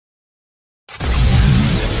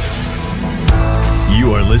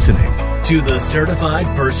You're listening to the Certified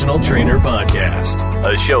Personal Trainer Podcast,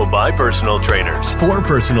 a show by personal trainers for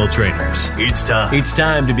personal trainers. It's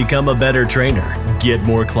time to become a better trainer, get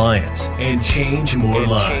more clients, and change more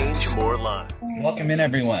lives. Welcome in,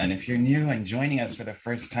 everyone. If you're new and joining us for the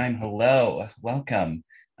first time, hello, welcome.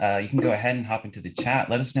 You can go ahead and hop into the chat.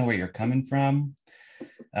 Let us know where you're coming from.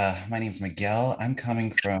 My name is Miguel. I'm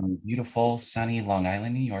coming from beautiful, sunny Long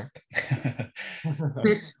Island, New York.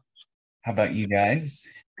 How about you guys?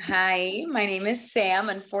 Hi, my name is Sam.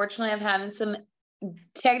 Unfortunately, I'm having some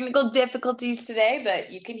technical difficulties today,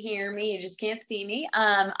 but you can hear me. You just can't see me.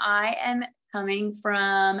 I am coming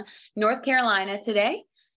from North Carolina today.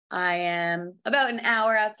 I am about an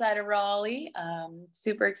hour outside of Raleigh.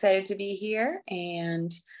 Super excited to be here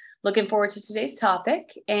and looking forward to today's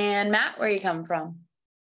topic. And Matt, where are you coming from?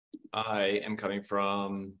 I am coming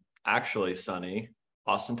from actually sunny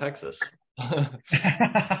Austin, Texas.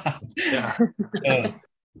 Yeah.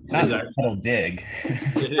 Not a subtle dig.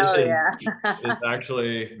 It's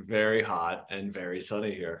actually very hot and very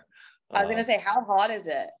sunny here. I was going to say, how hot is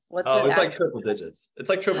it? It's like triple digits. It's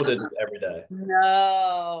like triple digits every day.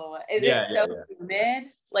 No. Is it so humid?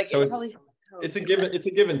 Like so it's probably... It's a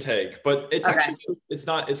give and take, but it's actually it's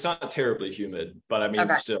not terribly humid, but I mean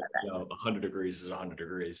still, 100 degrees is 100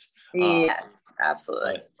 degrees. Yes,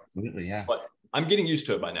 absolutely. Absolutely, yeah. But I'm getting used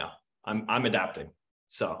to it by now. I'm adapting.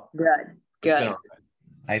 So good.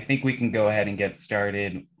 I think we can go ahead and get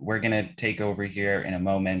started. We're gonna take over here in a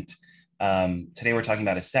moment. Today we're talking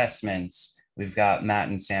about assessments. We've got Matt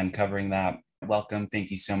and Sam covering that. Welcome.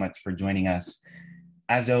 Thank you so much for joining us.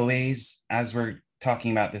 As always, as we're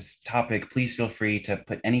talking about this topic, please feel free to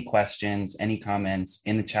put any questions, any comments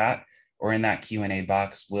in the chat or in that Q&A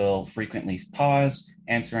box. We'll frequently pause,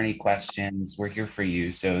 answer any questions. We're here for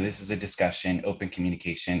you. So this is a discussion, open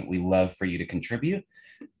communication. We love for you to contribute.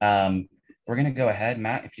 We're going to go ahead,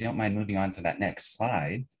 Matt, if you don't mind moving on to that next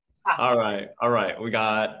slide. All right. We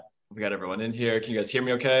got everyone in here. Can you guys hear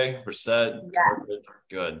me okay? We're set. Yeah.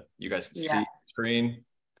 Good. You guys can see the screen.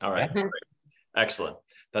 All right. Great. Excellent.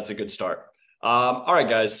 That's a good start. All right,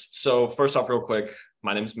 guys. So first off, real quick,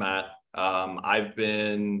 my name's Matt. I've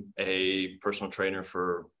been a personal trainer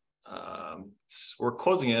for, we're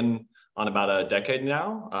closing in on about a decade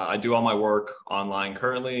now. I do all my work online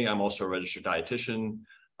currently. I'm also a registered dietitian.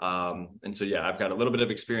 And so, I've got a little bit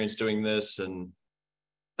of experience doing this, and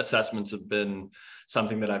assessments have been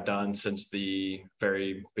something that I've done since the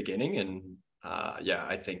very beginning. And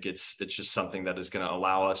I think it's just something that is going to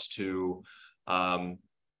allow us to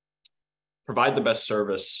provide the best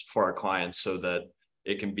service for our clients so that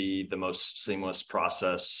it can be the most seamless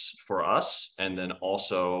process for us, and then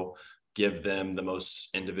also give them the most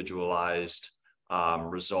individualized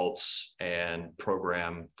results and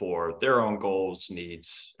program for their own goals,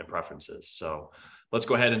 needs, and preferences. So let's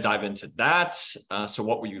go ahead and dive into that. So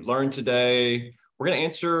what will you learn today? We're going to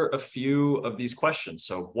answer a few of these questions.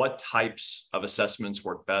 So what types of assessments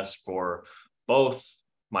work best for both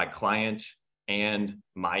my client and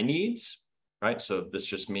my needs, right? So this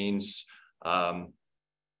just means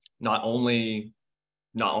not only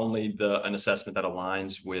an assessment that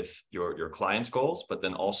aligns with your client's goals, but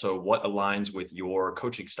then also what aligns with your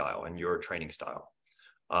coaching style and your training style.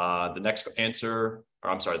 The next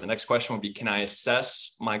question would be, can I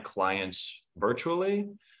assess my clients virtually?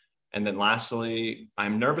 And then lastly,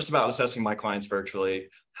 I'm nervous about assessing my clients virtually.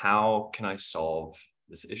 How can I solve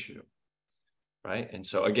this issue? Right. And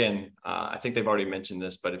so again, I think they've already mentioned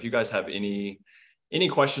this, but if you guys have any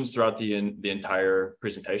questions throughout the entire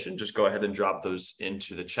presentation, just go ahead and drop those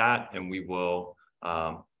into the chat, and we'll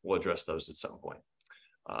address those at some point.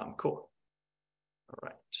 Cool.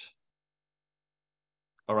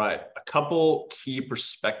 All right. A couple key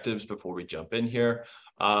perspectives before we jump in here.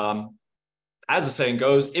 As the saying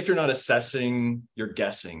goes, if you're not assessing, you're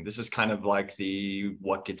guessing. This is kind of like the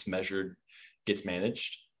what gets measured gets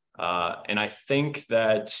managed. And I think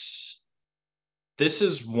that this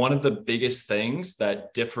is one of the biggest things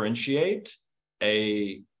that differentiate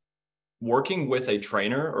working with a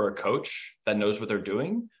trainer or a coach that knows what they're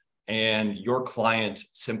doing, and your client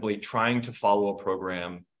simply trying to follow a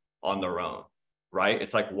program on their own, right?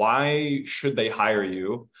 It's like, why should they hire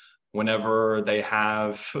you whenever they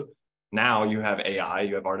have, now you have AI,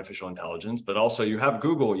 you have artificial intelligence, but also you have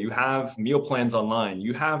Google, you have meal plans online,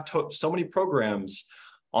 you have so many programs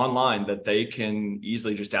online that they can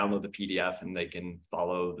easily just download the PDF and they can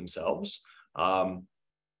follow themselves. And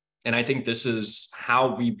I think this is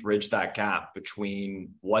how we bridge that gap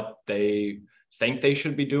between what they think they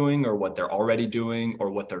should be doing or what they're already doing or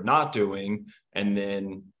what they're not doing, and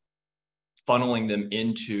then funneling them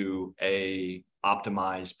into a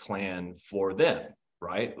optimized plan for them,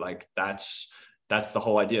 right? Like that's the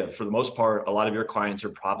whole idea. For the most part, a lot of your clients are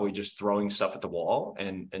probably just throwing stuff at the wall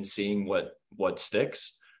and seeing what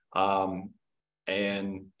sticks.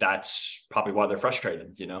 And that's probably why they're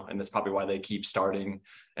frustrated, and that's probably why they keep starting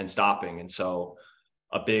and stopping. And so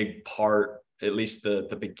a big part, at least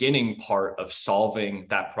the beginning part of solving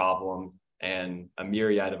that problem and a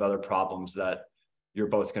myriad of other problems that you're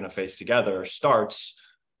both going to face together, starts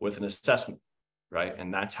with an assessment, right?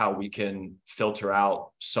 And that's how we can filter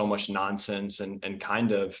out so much nonsense and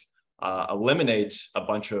kind of eliminate a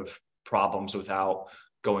bunch of problems without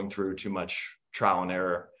going through too much trial and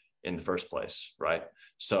error in the first place, right?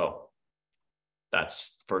 So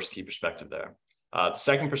that's the first key perspective there. The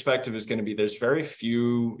second perspective is going to be, there's very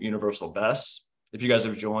few universal bests. If you guys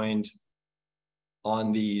have joined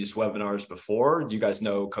on these webinars before, you guys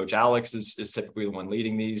know Coach Alex is typically the one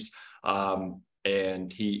leading these.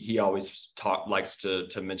 And he always likes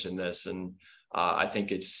to mention this. And I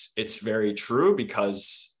think it's very true,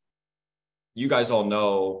 because you guys all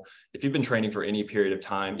know, if you've been training for any period of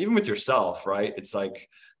time, even with yourself, right? It's like,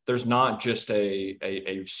 there's not just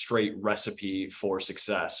a straight recipe for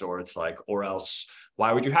success, or it's like, or else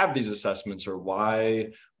why would you have these assessments, or why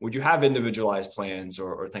would you have individualized plans,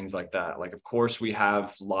 or things like that? Like, of course, we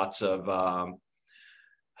have lots of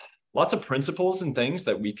principles and things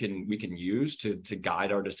that we can use to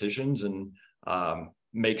guide our decisions and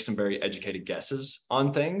make some very educated guesses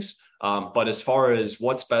on things. But as far as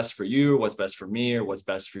what's best for you, what's best for me, or what's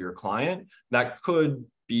best for your client, that could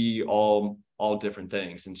be all different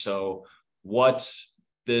things. And so what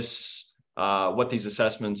these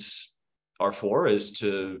assessments are for is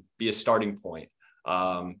to be a starting point,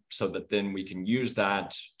 so that then we can use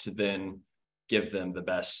that to then give them the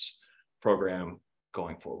best program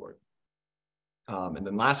going forward. And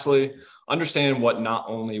then lastly, understand what not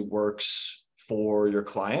only works for your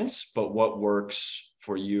clients, but what works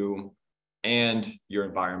for you and your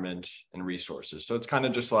environment and resources. So it's kind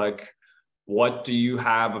of just like, what do you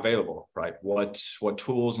have available, right? What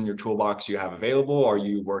tools in your toolbox you have available? Are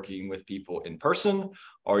you working with people in person?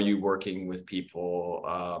 Are you working with people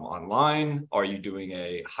online? Are you doing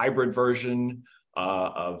a hybrid version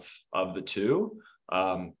of the two?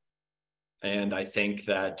 And I think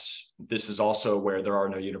that this is also where there are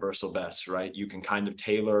no universal bests, right? You can kind of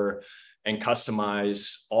tailor and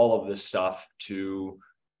customize all of this stuff to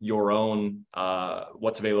your own,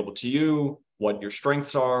 what's available to you, what your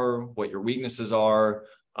strengths are, what your weaknesses are,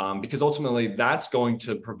 because ultimately that's going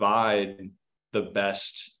to provide the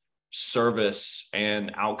best service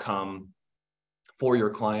and outcome for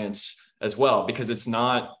your clients as well, because it's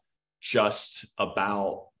not just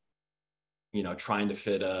about, trying to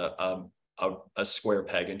fit a square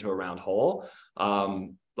peg into a round hole.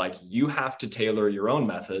 Like, you have to tailor your own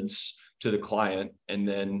methods to the client, and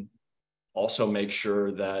then also make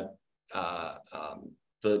sure that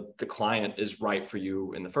the client is right for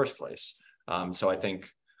you in the first place. So I think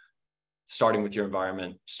starting with your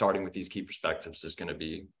environment, starting with these key perspectives is going to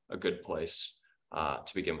be a good place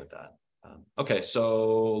to begin with that. Okay,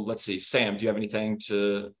 so let's see. Sam, do you have anything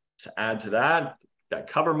to add to that? Did I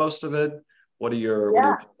cover most of it? What are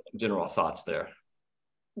your general thoughts there?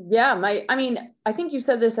 Yeah, I think you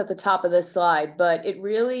said this at the top of this slide, but it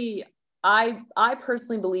really, I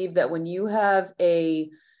personally believe that when you have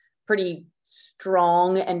a pretty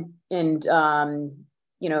strong and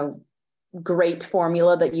great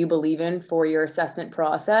formula that you believe in for your assessment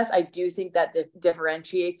process, I do think that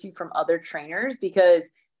differentiates you from other trainers, because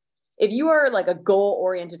if you are like a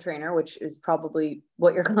goal-oriented trainer, which is probably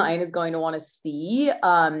what your client is going to want to see,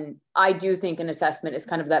 I do think an assessment is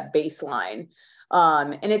kind of that baseline.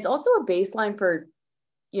 And it's also a baseline for,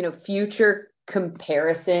 future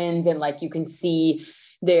comparisons, and like you can see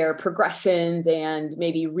their progressions and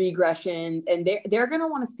maybe regressions, and they're going to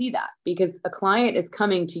want to see that, because a client is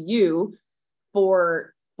coming to you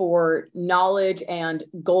for knowledge and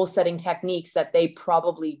goal setting techniques that they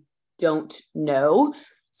probably don't know.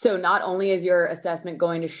 So not only is your assessment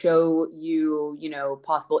going to show you,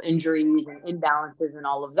 possible injuries and imbalances and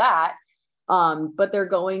all of that, but they're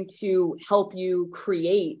going to help you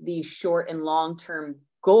create these short and long-term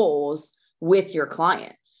goals with your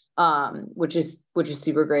client, which is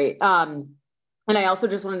super great. And I also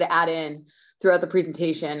just wanted to add in throughout the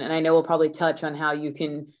presentation, and I know we'll probably touch on how you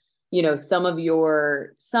can, we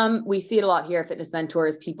see it a lot here at Fitness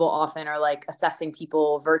Mentors. People often are like, assessing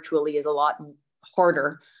people virtually is a lot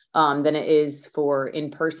harder than it is for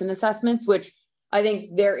in-person assessments, which I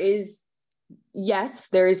think there is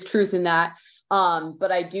truth in that.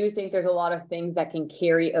 But I do think there's a lot of things that can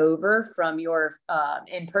carry over from your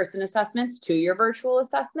in-person assessments to your virtual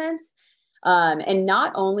assessments. And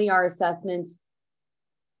not only are assessments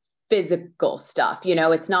physical stuff.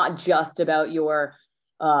 It's not just about your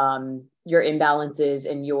imbalances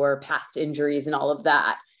and your past injuries and all of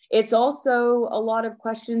that. It's also a lot of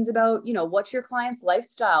questions about, what's your client's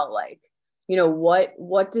lifestyle like?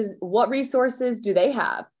 What resources do they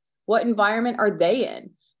have? What environment are they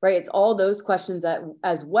in? Right? It's all those questions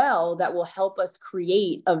as well that will help us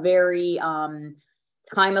create a very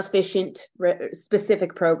time efficient,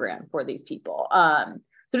 specific program for these people.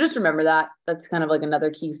 So just remember that. That's kind of like another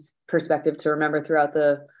key perspective to remember throughout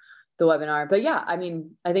the webinar. But yeah, I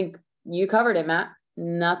mean, I think you covered it, Matt.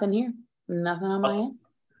 Nothing here. Nothing on my end.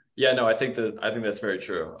 Yeah, no, I think that's very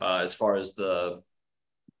true. As far as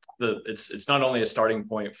it's not only a starting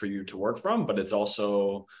point for you to work from, but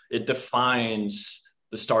it defines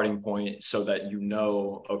the starting point so that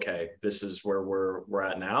okay, this is where we're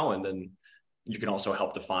at now. And then you can also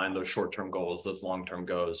help define those short-term goals, those long-term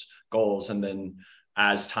goals. And then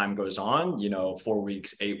as time goes on, 4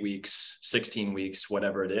 weeks, 8 weeks, 16 weeks,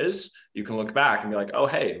 whatever it is, you can look back and be like, oh,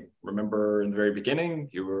 hey, remember in the very beginning,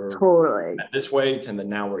 you were totally at this weight, and then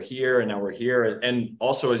now we're here, and now we're here. And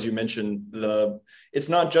also, as you mentioned, it's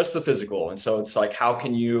not just the physical. And so it's like, how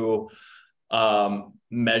can you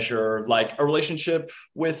measure like a relationship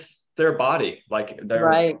with their body, like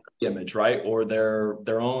their image, right? Or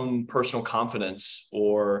their own personal confidence,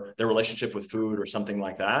 or their relationship with food, or something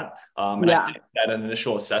like that. And I think that an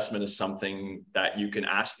initial assessment is something that you can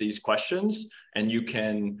ask these questions, and you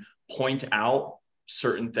can point out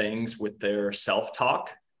certain things with their self-talk.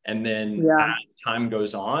 And then as time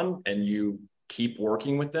goes on and you keep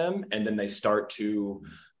working with them, and then they start to,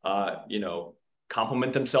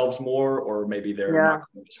 compliment themselves more, or maybe they're not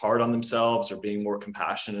going as hard on themselves, or being more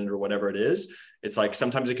compassionate, or whatever it is. It's like,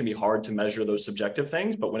 sometimes it can be hard to measure those subjective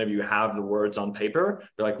things, but whenever you have the words on paper,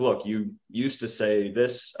 they're like, look, you used to say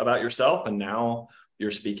this about yourself, and now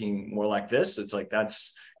you're speaking more like this. It's like,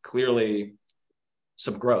 that's clearly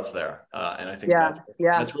some growth there. And I think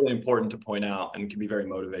that's really important to point out, and can be very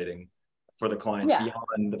motivating for the clients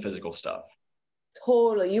beyond the physical stuff.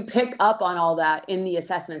 Totally. You pick up on all that in the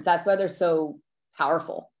assessments. That's why they're so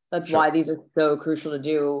powerful. That's why these are so crucial to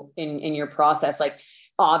do in your process. Like,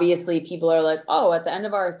 obviously people are like, oh, at the end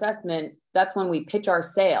of our assessment, that's when we pitch our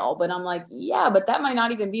sale. But I'm like, yeah, but that might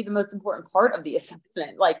not even be the most important part of the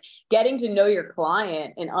assessment. Like, getting to know your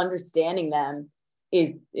client and understanding them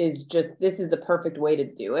is just, this is the perfect way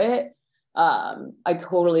to do it. I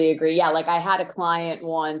totally agree. Yeah. Like, I had a client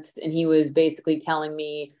once, and he was basically telling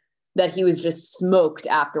me that he was just smoked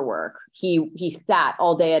after work. He sat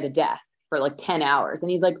all day at a desk for like 10 hours. And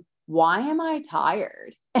he's like, why am I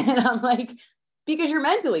tired? And I'm like, because you're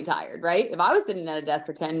mentally tired, right? If I was sitting at a desk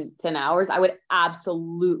for 10 hours, I would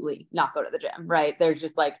absolutely not go to the gym, right? There's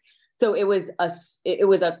just like, so it was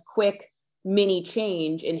a quick mini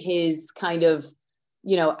change in his kind of,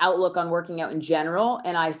 outlook on working out in general.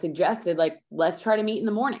 And I suggested, like, let's try to meet in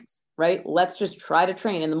the mornings, right? Let's just try to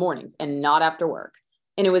train in the mornings and not after work.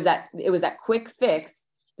 And it was that quick fix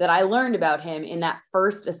that I learned about him in that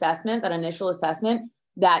first assessment, that initial assessment,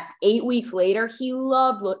 that 8 weeks later, he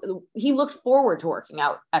looked forward to working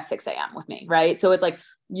out at 6 a.m. with me. Right. So it's like,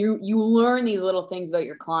 you learn these little things about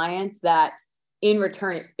your clients that in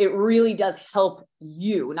return, it really does help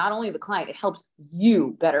you, not only the client, it helps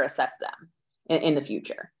you better assess them in the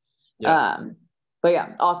future. Yeah. But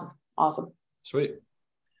yeah, awesome. Sweet.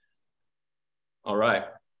 All right.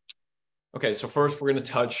 Okay. So first we're going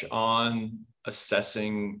to touch on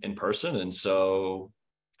assessing in person. And so,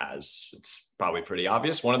 as it's probably pretty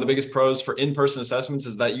obvious, one of the biggest pros for in-person assessments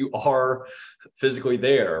is that you are physically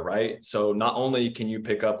there, right? So not only can you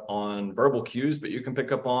pick up on verbal cues, but you can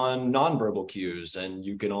pick up on nonverbal cues, and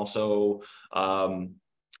you can also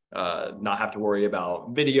not have to worry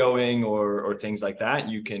about videoing or things like that.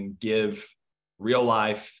 You can give real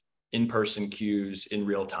life in-person cues in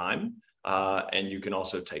real time, and you can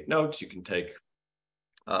also take notes. You can take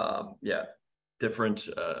different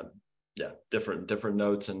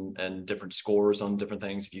notes and different scores on different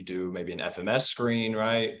things. If you do maybe an FMS screen,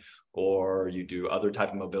 right? Or you do other type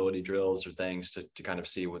of mobility drills or things to kind of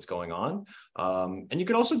see what's going on. And you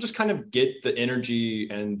can also just kind of get the energy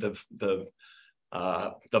and the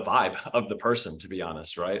vibe of the person, to be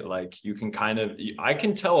honest, right? Like, you can I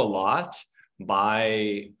can tell a lot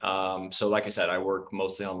by, so like I said, I work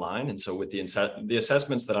mostly online. And so with the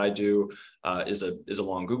assessments that I do is a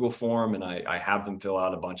long Google form, and I have them fill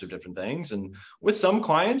out a bunch of different things. And with some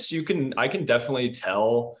clients, I can definitely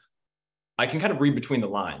tell, I can kind of read between the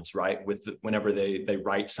lines, right? Whenever they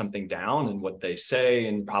write something down and what they say,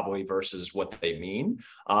 and probably versus what they mean.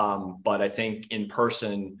 But I think in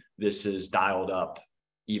person, this is dialed up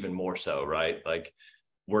even more so, right? Like,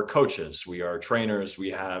 we're coaches, we are trainers, we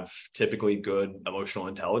have typically good emotional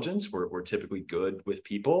intelligence. We're typically good with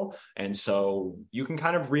people. And so you can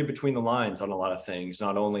kind of read between the lines on a lot of things,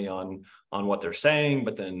 not only on what they're saying,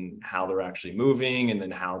 but then how they're actually moving, and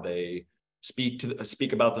then how they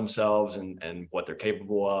speak about themselves, and what they're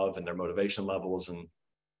capable of, and their motivation levels, and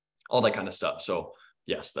all that kind of stuff. So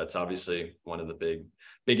yes, that's obviously one of the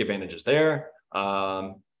big advantages there.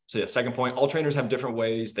 So yeah, second point, all trainers have different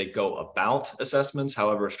ways they go about assessments.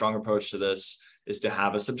 However, a strong approach to this is to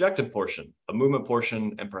have a subjective portion, a movement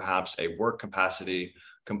portion, and perhaps a work capacity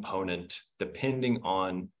component, depending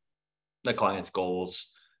on the client's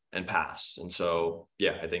goals and past. And so,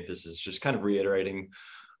 yeah, I think this is just kind of reiterating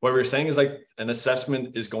what we were saying, is like an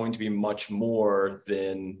assessment is going to be much more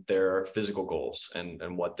than their physical goals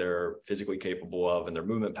and what they're physically capable of, and their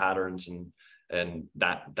movement patterns and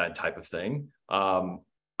that type of thing.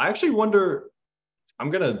 I actually wonder, I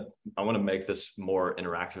want to make this more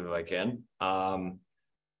interactive if I can.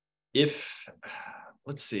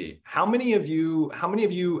 Let's see, how many of you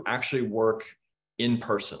actually work in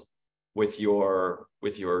person with your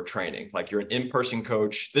training? Like, you're an in-person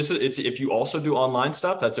coach. It's if you also do online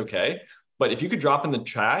stuff, that's okay. But if you could drop in the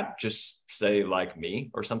chat, just say like me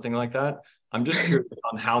or something like that. I'm just curious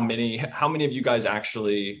on how many of you guys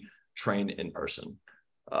actually train in person.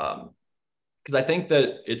 Because I think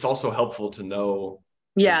that it's also helpful to know.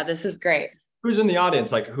 Yeah, this is great. Who's in the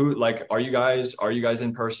audience? Like, are you guys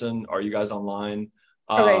in person? Are you guys online?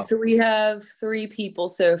 Okay, so we have 3 people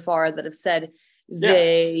so far that have said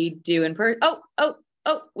they do in person.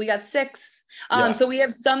 Oh, we got 6. So we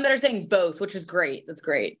have some that are saying both, which is great. That's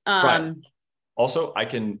great. Right. Also, I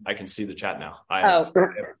can see the chat now.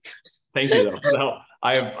 Thank you though. No,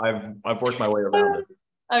 I've worked my way around it.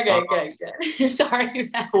 Okay, good. Sorry,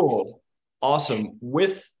 Matt. Cool. Awesome.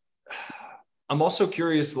 I'm also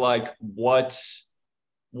curious, like what,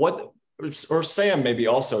 or Sam maybe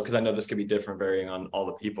also, because I know this could be different varying on all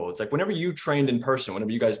the people. It's like, whenever you trained in person, whenever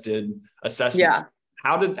you guys did assessments,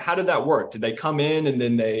 how did that work? Did they come in and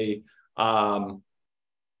then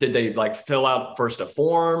did they like fill out first a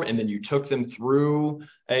form and then you took them through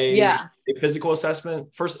a physical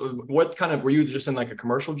assessment? First, what kind of, were you just in like a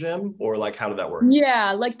commercial gym, or like, how did that work?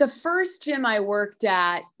 Yeah. Like the first gym I worked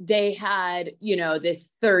at, they had,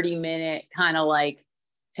 this 30-minute kind of like,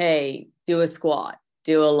 hey, do a squat,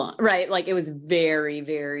 do a lunge, right? Like it was very,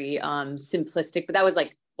 very simplistic, but that was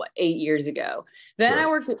like 8 years ago. Then I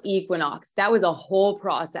worked at Equinox. That was a whole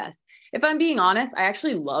process. If I'm being honest, I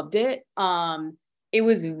actually loved it. It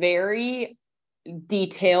was very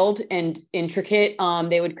detailed and intricate.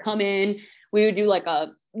 They would come in, we would do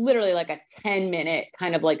literally like a 10-minute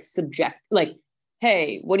kind of like like,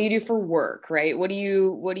 hey, what do you do for work? Right. What do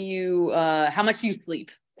you, how much do you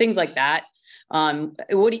sleep? Things like that. Do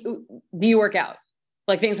you work out?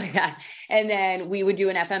 Like things like that. And then we would do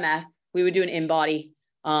an FMS, we would do an in-body.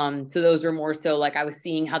 So those were more so like, I was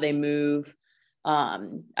seeing how they move.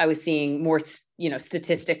 I was seeing more,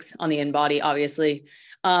 statistics on the in-body, obviously.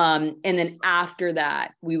 And then after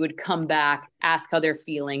that, we would come back, ask how they're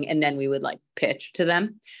feeling, and then we would like pitch to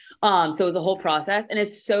them. So it was a whole process. And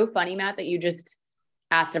it's so funny, Matt, that you just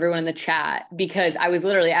asked everyone in the chat, because I was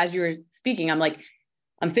literally, as you were speaking,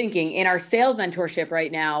 I'm thinking in our sales mentorship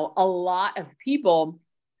right now, a lot of people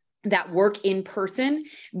that work in person,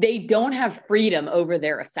 they don't have freedom over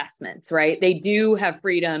their assessments, right? They do have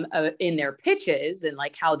freedom in their pitches and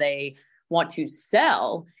like how they want to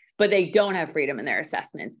sell, but they don't have freedom in their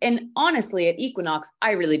assessments. And honestly, at Equinox,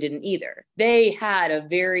 I really didn't either. They had a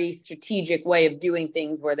very strategic way of doing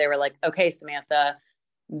things where they were like, okay, Samantha,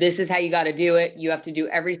 this is how you got to do it. You have to do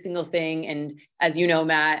every single thing. And as you know,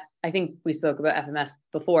 Matt, I think we spoke about FMS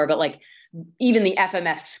before, but like, even the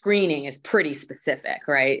FMS screening is pretty specific,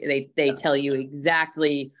 right? They tell you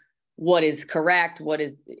exactly what is correct, what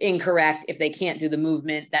is incorrect. If they can't do the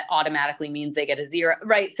movement, that automatically means they get a 0,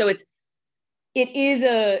 right? So it's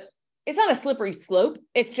not a slippery slope.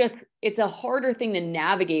 It's a harder thing to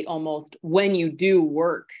navigate almost when you do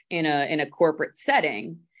work in a corporate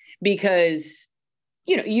setting, because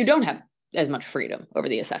you don't have as much freedom over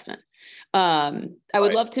the assessment. I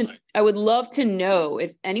would love to know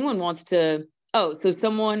if anyone wants to. So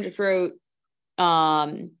someone just wrote,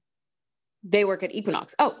 they work at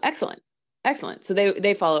Equinox. Oh, excellent. So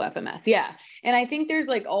they follow FMS. Yeah. And I think there's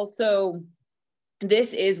like also,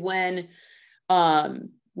 this is when,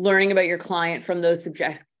 learning about your client from those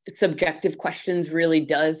subjective questions really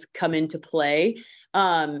does come into play.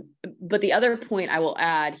 But the other point I will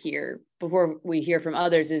add here before we hear from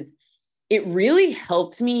others is it really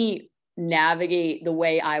helped me navigate the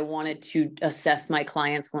way I wanted to assess my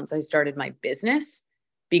clients once I started my business,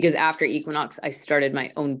 because after Equinox, I started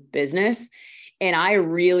my own business. And I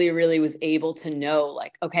really, really was able to know,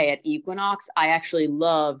 like, okay, at Equinox, I actually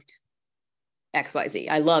loved XYZ.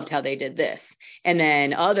 I loved how they did this. And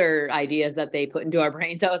then other ideas that they put into our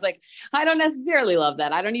brains, I was like, I don't necessarily love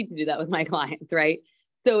that. I don't need to do that with my clients, right?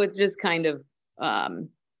 So it's just kind of,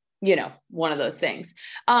 one of those things.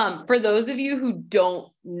 For those of you who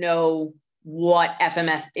don't know what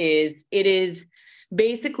FMS is, it is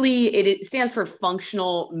basically, it stands for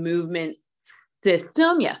Functional Movement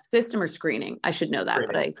System. Yes, system or screening. I should know that,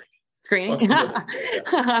 screening.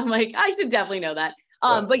 I'm like, I should definitely know that.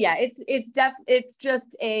 But yeah, it's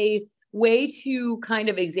just a way to kind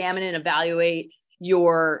of examine and evaluate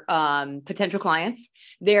your potential clients.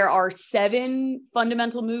 There are 7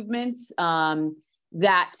 fundamental movements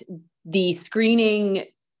that the screening,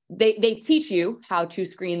 they teach you how to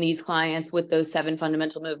screen these clients with those 7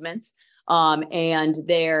 fundamental movements. And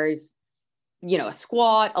there's, a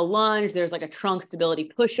squat, a lunge, there's like a trunk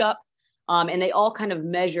stability push-up. And they all kind of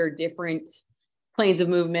measure different planes of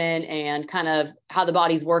movement and kind of how the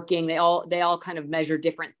body's working. They all kind of measure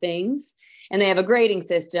different things. And they have a grading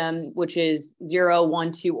system, which is 0,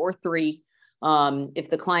 1, 2, or 3. If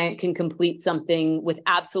the client can complete something with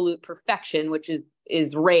absolute perfection, which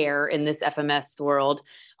is rare in this FMS world,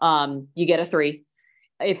 you get a 3.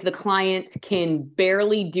 If the client can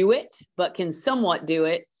barely do it, but can somewhat do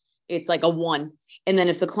it, it's like a 1. And then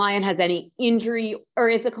if the client has any injury, or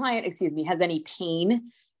if the client, has any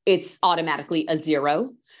pain, it's automatically a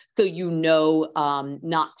 0. So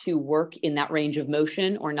not to work in that range of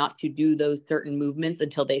motion or not to do those certain movements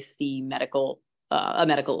until they see a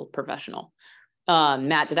medical professional.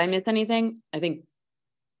 Matt, did I miss anything?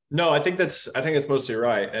 No, I think it's mostly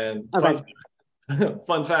right. And okay.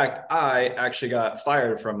 Fun fact, I actually got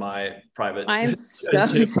fired from my private my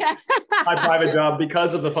private job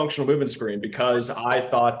because of the functional movement screen, because I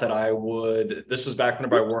thought that this was back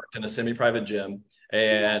whenever I worked in a semi-private gym,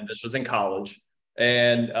 and this was in college.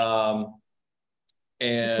 And I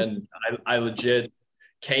legit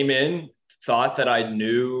came in, thought that I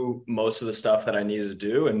knew most of the stuff that I needed to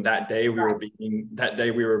do. And that day we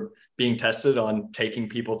were being tested on taking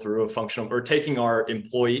people through taking our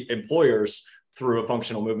employers through a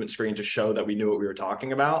functional movement screen to show that we knew what we were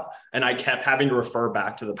talking about. And I kept having to refer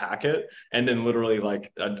back to the packet. And then literally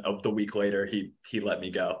the week later, he let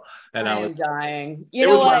me go. And I was dying. You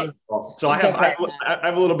know what? So I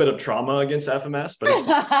have a little bit of trauma against FMS, but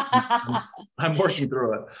I'm working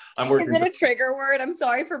through it. Is it a trigger word? I'm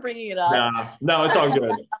sorry for bringing it up. No, it's all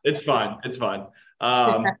good. It's fine. It's fine.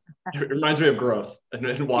 It reminds me of growth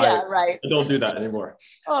and why I don't do that anymore.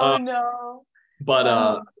 Oh, no.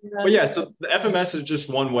 But yeah, so the FMS is just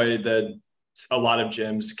one way that a lot of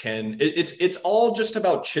gyms can, it's all just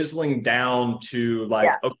about chiseling down to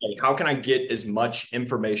okay, how can I get as much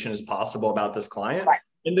information as possible about this client? Right.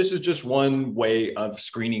 And this is just one way of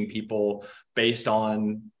screening people based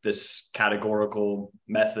on this categorical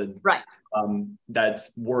method. Right. That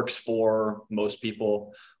works for most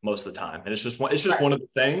people most of the time. And it's just one of the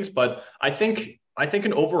things, but I think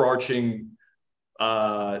an overarching,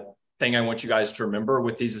 thing I want you guys to remember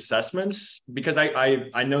with these assessments, because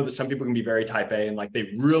I know that some people can be very type A and they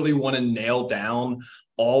really want to nail down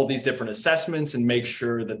all these different assessments and make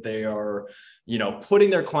sure that they are, putting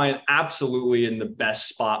their client absolutely in the best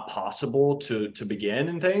spot possible to begin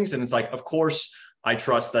and things. And it's of course, I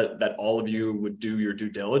trust that all of you would do your due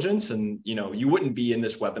diligence, and you wouldn't be in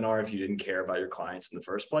this webinar if you didn't care about your clients in the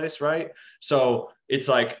first place, right? So it's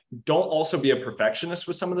don't also be a perfectionist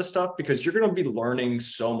with some of this stuff, because you're going to be learning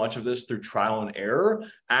so much of this through trial and error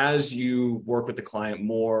as you work with the client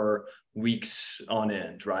more weeks on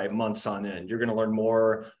end, right? Months on end. You're going to learn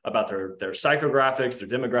more about their psychographics, their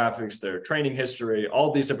demographics, their training history,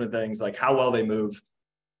 all these different things, how well they move.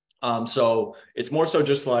 So it's more so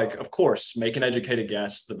just of course, make an educated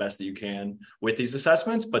guess the best that you can with these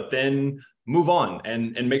assessments, but then move on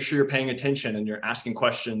and make sure you're paying attention and you're asking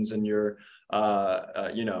questions and you're,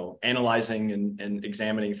 analyzing and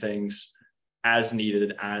examining things as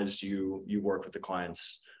needed as you work with the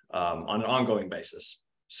clients on an ongoing basis.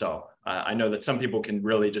 So I know that some people can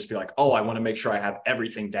really just be oh, I want to make sure I have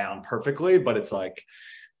everything down perfectly, but it's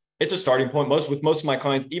it's a starting point. With most of my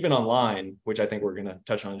clients, even online, which I think we're going to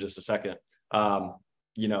touch on in just a second,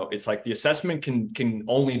 it's the assessment can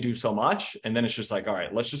only do so much. And then it's just all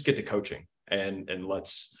right, let's just get to coaching and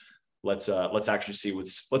let's actually see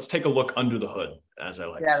let's take a look under the hood, as I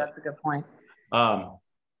like to say. Yeah, that's a good point.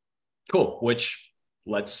 Cool. Which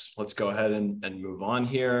let's go ahead and move on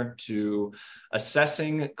here to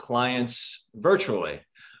assessing clients virtually.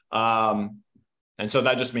 And so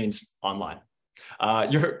that just means online.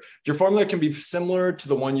 Your formula can be similar to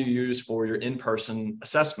the one you use for your in-person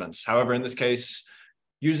assessments. However, in this case,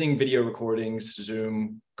 using video recordings,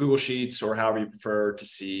 Zoom, Google Sheets, or however you prefer to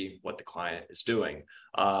see what the client is doing.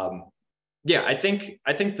 Yeah, I think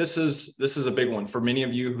this is a big one for many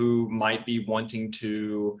of you who might be wanting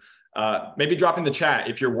to maybe drop in the chat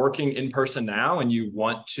if you're working in person now and you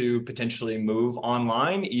want to potentially move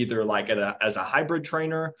online, either like as a hybrid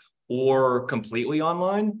trainer or completely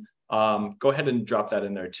online. Go ahead and drop that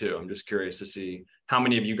in there too. I'm just curious to see how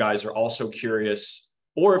many of you guys are also curious,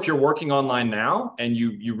 or if you're working online now and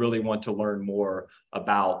you really want to learn more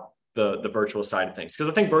about the virtual side of things. Because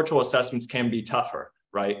I think virtual assessments can be tougher,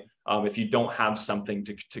 right? If you don't have something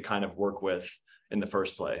to kind of work with in the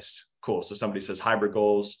first place. Cool. So somebody says hybrid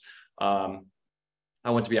goals. I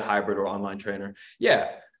want to be a hybrid or online trainer.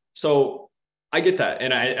 Yeah. So I get that.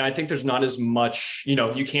 And I think there's not as much,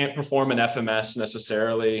 you can't perform an FMS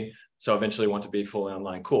necessarily. So eventually want to be fully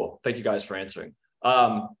online. Cool. Thank you guys for answering.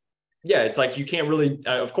 Yeah, it's like you can't really,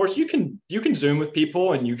 of course, you can Zoom with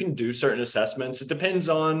people and you can do certain assessments. It depends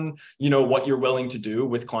on, what you're willing to do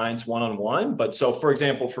with clients one-on-one. But so, for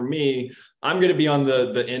example, for me, I'm going to be on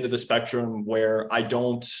the end of the spectrum where I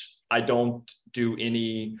don't do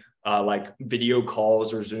any like video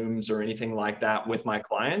calls or Zooms or anything like that with my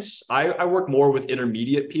clients. I work more with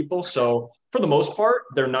intermediate people. So for the most part,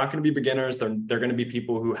 they're not going to be beginners. They're going to be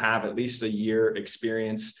people who have at least a year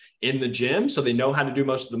experience in the gym. So they know how to do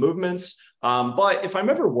most of the movements. But if I'm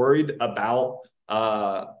ever worried about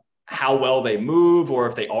how well they move, or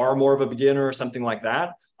if they are more of a beginner or something like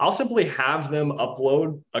that, I'll simply have them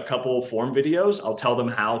upload a couple form videos. I'll tell them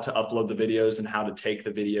how to upload the videos and how to take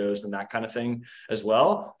the videos and that kind of thing as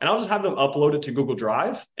well. And I'll just have them upload it to Google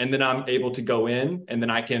Drive. And then I'm able to go in and then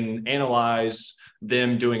I can analyze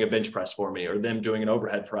them doing a bench press for me, or them doing an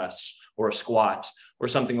overhead press or a squat or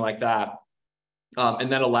something like that.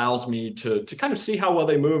 And that allows me to kind of see how well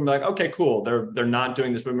they move. I'm like, okay, cool. They're not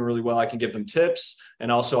doing this movement really well. I can give them tips,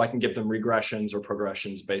 and also I can give them regressions or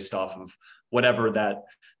progressions based off of whatever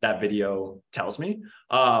that video tells me.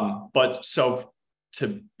 But so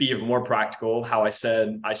to be even more practical, how I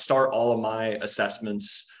said, I start all of my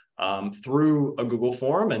assessments through a Google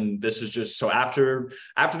form. And this is just, so after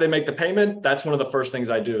they make the payment, that's one of the first things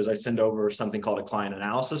I do is I send over something called a client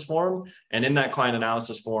analysis form. And in that client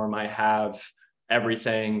analysis form, I have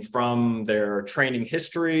everything from their training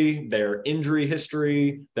history, their injury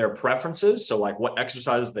history, their preferences. So like what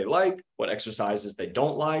exercises they like, what exercises they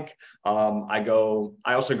don't like. I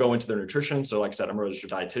also go into their nutrition. So like I said, I'm a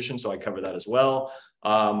registered dietitian, so I cover that as well.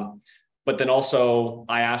 But then also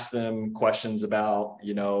I ask them questions about,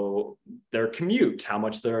 their commute, how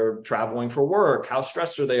much they're traveling for work, how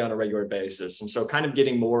stressed are they on a regular basis. And so kind of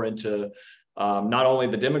getting more into not only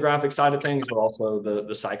the demographic side of things, but also the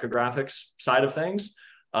psychographics side of things.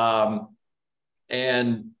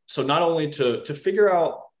 And so not only to figure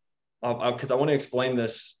out, because I want to explain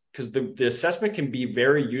this, because the assessment can be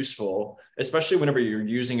very useful, especially whenever you're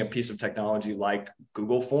using a piece of technology like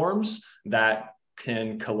Google Forms that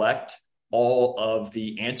can collect all of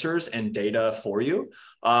the answers and data for you.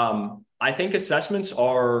 I think assessments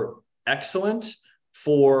are excellent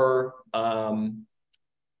for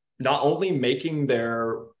not only making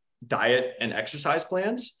their diet and exercise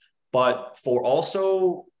plans, but for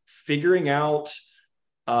also figuring out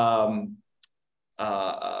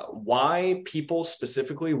why people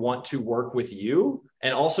specifically want to work with you,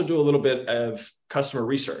 and also do a little bit of customer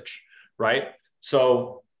research, right?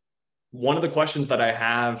 So one of the questions that I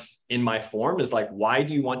have in my form is like, why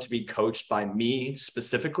do you want to be coached by me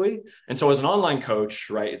specifically? And so as an online coach,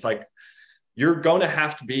 right, it's like, you're going to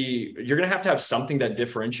have to have something that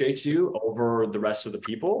differentiates you over the rest of the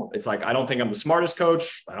people. It's like, I don't think I'm the smartest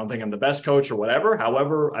coach. I don't think I'm the best coach or whatever.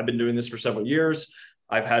 However, I've been doing this for several years.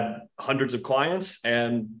 I've had hundreds of clients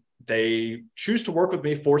and they choose to work with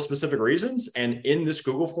me for specific reasons. And in this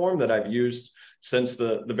Google form that I've used since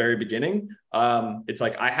the very beginning, it's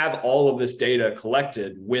like I have all of this data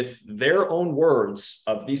collected with their own words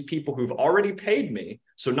of these people who've already paid me.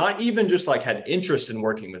 So not even just like had interest in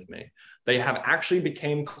working with me. They have actually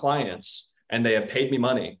became clients and they have paid me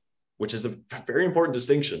money, which is a very important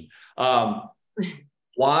distinction.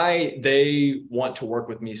 Why they want to work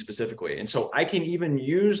with me specifically. And so I can even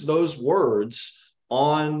use those words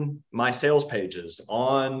on my sales pages,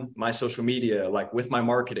 on my social media, like with my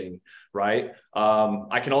marketing, right?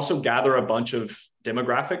 I can also gather a bunch of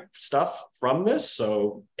demographic stuff from this.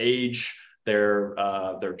 So age, their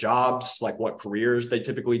jobs, like what careers they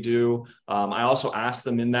typically do. I also asked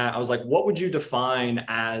them in that, I was like, what would you define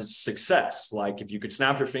as success? Like if you could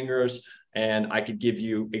snap your fingers, and I could give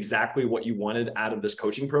you exactly what you wanted out of this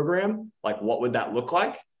coaching program, like what would that look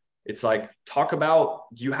like? It's like, talk about,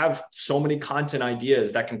 you have so many content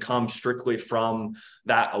ideas that can come strictly from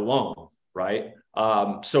that alone, right?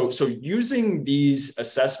 So using these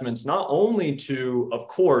assessments, not only to, of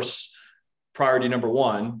course, priority number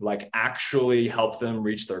one, like actually help them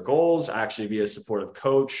reach their goals, actually be a supportive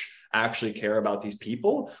coach, actually care about these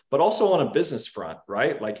people, but also on a business front,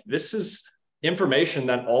 right? Like this is information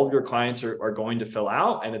that all of your clients are going to fill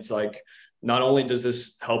out. And it's like, not only does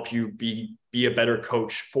this help you be a better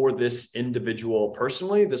coach for this individual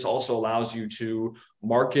personally, this also allows you to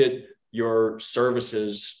market your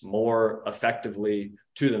services more effectively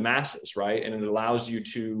to the masses, right? And it allows you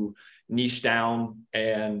to niche down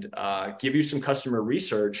and give you some customer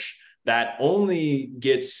research that only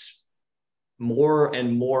gets more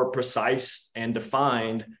and more precise and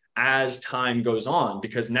defined as time goes on,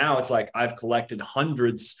 because now it's like I've collected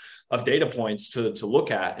hundreds of data points to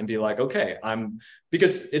look at and be like, okay,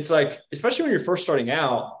 because it's like, especially when you're first starting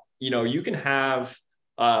out, you can have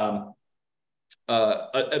a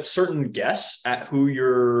certain guess at who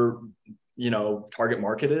your target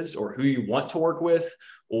market is, or who you want to work with,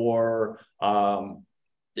 or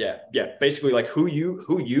basically like who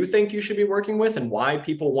you think you should be working with and why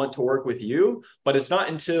people want to work with you. But it's not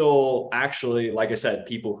until actually, like I said,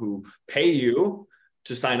 people who pay you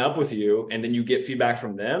to sign up with you and then you get feedback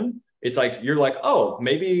from them, it's like you're like, oh,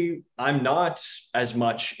 maybe I'm not as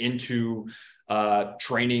much into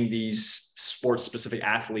training these sports specific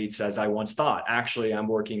athletes as I once thought. Actually, I'm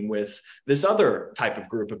working with this other type of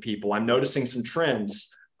group of people. I'm noticing some trends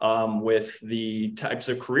with the types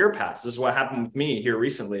of career paths. This is what happened with me here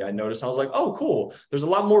recently. I noticed, I was like, oh, cool. There's a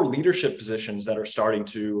lot more leadership positions that are starting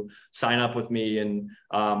to sign up with me. And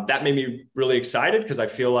that made me really excited, because I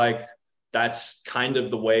feel like that's kind of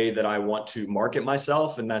the way that I want to market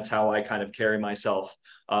myself. And that's how I kind of carry myself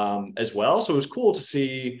as well. So it was cool to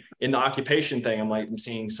see in the occupation thing, I'm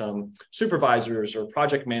seeing some supervisors or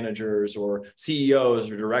project managers or CEOs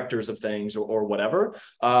or directors of things or whatever.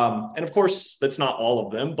 And of course, that's not all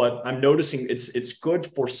of them, but I'm noticing it's good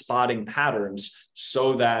for spotting patterns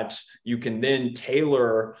so that you can then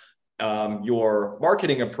tailor your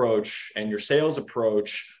marketing approach and your sales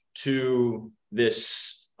approach to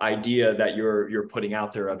this idea that you're putting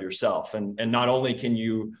out there of yourself. And not only can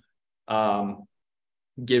you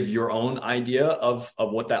give your own idea of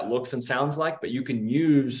what that looks and sounds like, but you can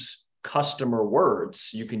use customer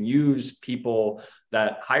words. You can use people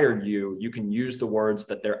that hired you. You can use the words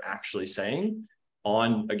that they're actually saying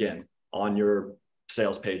on your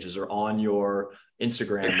sales pages or on your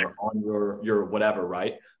Instagram or on your whatever,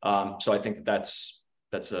 right? So I think that's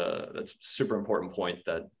a super important point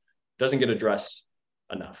that doesn't get addressed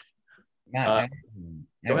enough. Matt,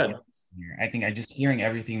 go ahead. I think I just hearing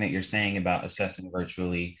everything that you're saying about assessing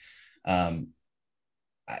virtually.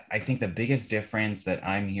 I think the biggest difference that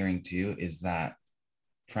I'm hearing too is that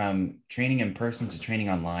from training in person to training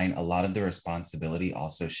online, a lot of the responsibility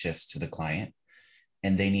also shifts to the client,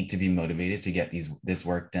 and they need to be motivated to get this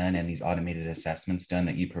work done and these automated assessments done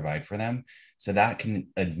that you provide for them. So that can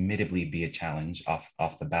admittedly be a challenge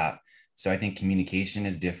off the bat. So I think communication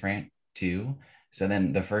is different too. So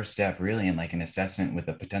then the first step really in like an assessment with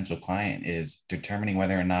a potential client is determining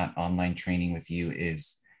whether or not online training with you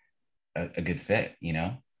is a good fit,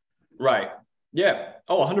 Right. Yeah.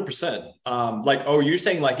 Oh, 100%. You're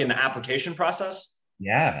saying like in the application process?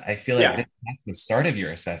 Yeah. I feel like that's the start of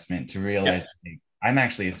your assessment, to realize like, I'm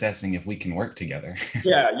actually assessing if we can work together.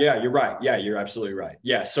 Yeah. You're right. Yeah. You're absolutely right.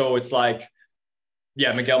 Yeah. So it's like,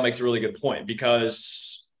 Miguel makes a really good point,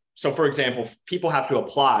 because so for example, people have to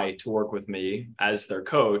apply to work with me as their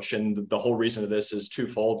coach. And the whole reason of this is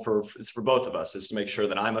twofold it's for both of us, is to make sure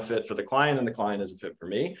that I'm a fit for the client and the client is a fit for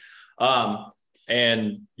me. How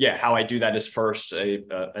I do that is first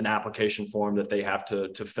an application form that they have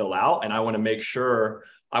to fill out. And I want to make sure,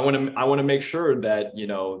 that,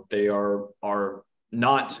 they are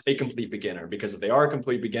not a complete beginner, because if they are a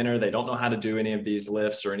complete beginner, they don't know how to do any of these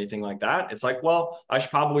lifts or anything like that. It's like, well, I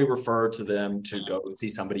should probably refer to them to go see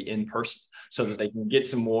somebody in person so that they can get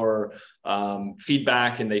some more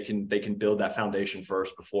feedback, and they can build that foundation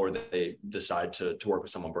first before they decide to work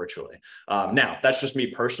with someone virtually. Now, that's just me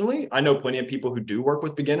personally. I know plenty of people who do work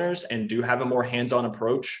with beginners and do have a more hands-on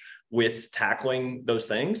approach with tackling those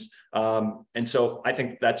things. And so I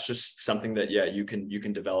think that's just something that, you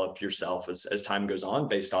can develop yourself as time goes on,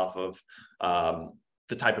 based off of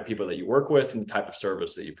the type of people that you work with and the type of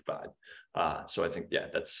service that you provide. So I think,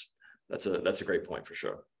 that's a great point for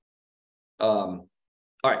sure. All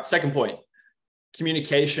right. Second point,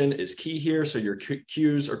 Communication is key here. So your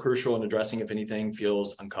cues are crucial in addressing if anything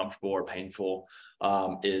feels uncomfortable or painful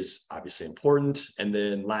is obviously important. And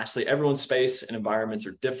then lastly, everyone's space and environments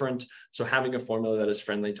are different. So having a formula that is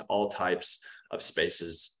friendly to all types of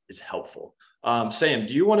spaces is helpful. Sam,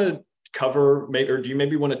 do you want to cover, or do you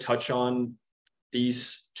maybe want to touch on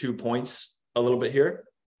these 2 points a little bit here?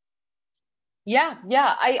 Yeah.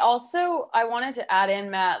 I wanted to add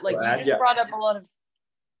in, Matt, like you just brought up a lot of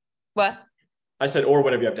what? I said, or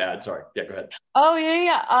whatever you have to add. Sorry. Yeah, go ahead. Oh,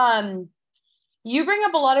 yeah. You bring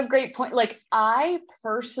up a lot of great points. Like I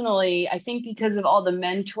think because of all the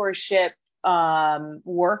mentorship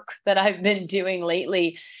work that I've been doing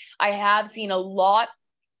lately, I have seen a lot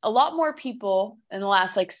more people in the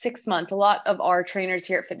last like 6 months. A lot of our trainers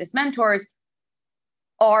here at Fitness Mentors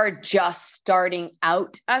are just starting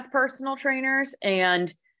out as personal trainers,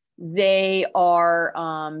 and they are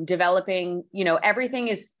developing, everything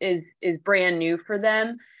is brand new for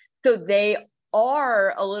them. So they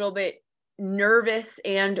are a little bit nervous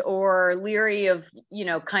and or leery of,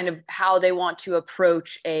 kind of how they want to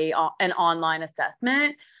approach an online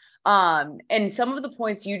assessment. And some of the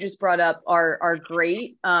points you just brought up are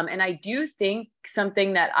great. And I do think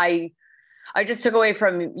something that I just took away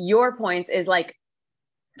from your points is like,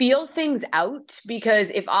 feel things out, because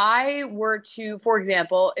if I were to, for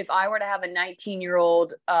example, if I were to have a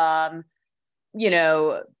 19-year-old,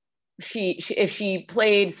 if she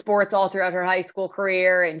played sports all throughout her high school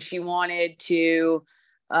career and she wanted to,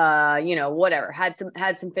 whatever, had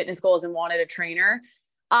some fitness goals and wanted a trainer,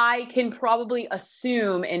 I can probably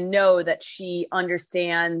assume and know that she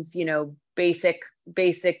understands, basic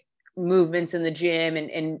movements in the gym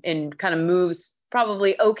and kind of moves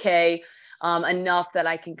probably okay. Enough that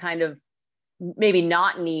I can kind of maybe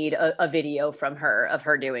not need a video from her of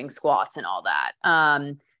her doing squats and all that.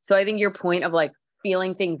 So I think your point of like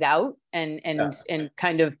feeling things out and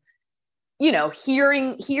kind of,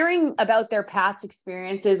 hearing about their past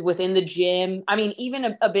experiences within the gym. I mean,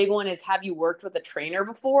 even a big one is, have you worked with a trainer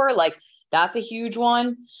before? Like that's a huge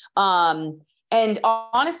one. And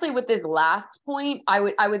honestly, with this last point, I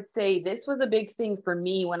would say this was a big thing for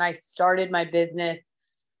me when I started my business.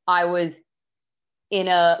 I was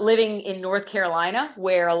living in North Carolina,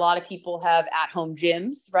 where a lot of people have at-home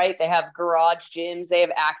gyms, right? They have garage gyms, they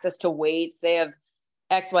have access to weights, they have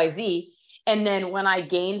XYZ. And then when I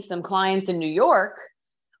gained some clients in New York,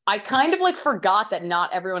 I kind of like forgot that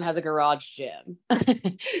not everyone has a garage gym.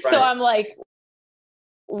 So I'm like,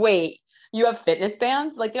 wait, you have fitness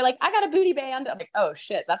bands? Like they're like, I got a booty band. I'm like, oh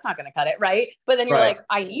shit, that's not going to cut it. Right. But then you're like,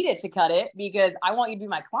 I need it to cut it because I want you to be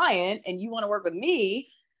my client and you want to work with me.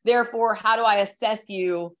 Therefore, how do I assess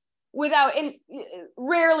you without, and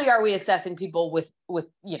rarely are we assessing people with,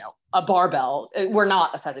 a barbell. We're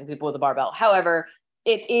not assessing people with a barbell. However,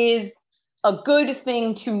 it is a good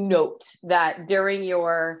thing to note that during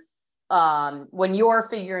your, when you're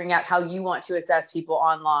figuring out how you want to assess people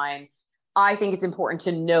online, I think it's important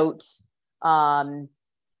to note,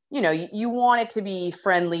 you want it to be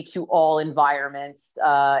friendly to all environments,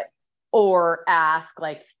 or ask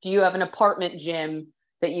like, do you have an apartment gym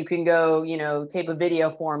that you can go, tape a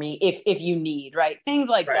video for me if you need, right? Things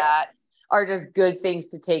like that are just good things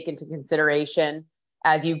to take into consideration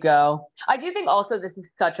as you go. I do think also this is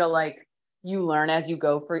such a, you learn as you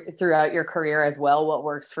go throughout your career as well, what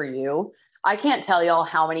works for you. I can't tell y'all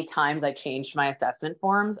how many times I changed my assessment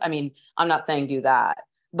forms. I mean, I'm not saying do that,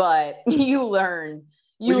 but you learn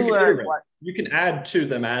what you can add to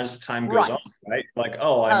them as time goes on, right? Like,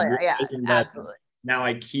 I'm realizing that absolutely. Now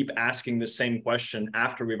I keep asking the same question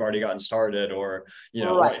after we've already gotten started, or,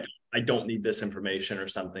 I don't need this information or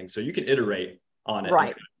something. So you can iterate on it,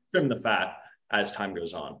 and trim the fat as time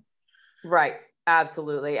goes on. Right.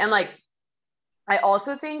 Absolutely. And I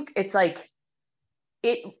also think it's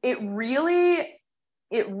it really,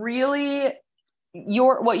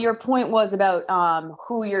 what your point was about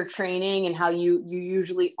who you're training and how you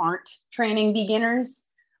usually aren't training beginners,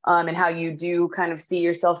 and how you do kind of see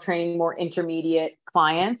yourself training more intermediate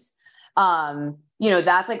clients.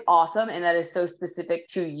 That's awesome. And that is so specific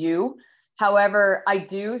to you. However, I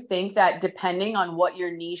do think that depending on what your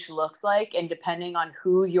niche looks like and depending on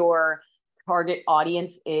who your target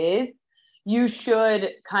audience is, you should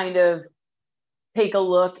kind of take a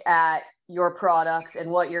look at your products and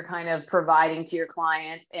what you're kind of providing to your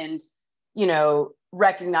clients and,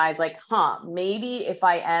 recognize maybe if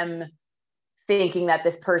I am thinking that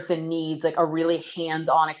this person needs a really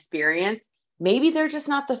hands-on experience, maybe they're just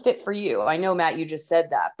not the fit for you. I know, Matt, you just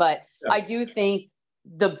said that, but I do think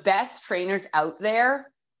the best trainers out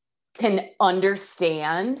there can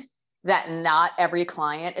understand that not every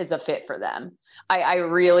client is a fit for them. I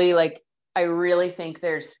really I really think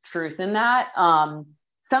there's truth in that.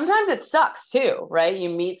 Sometimes it sucks too, right? You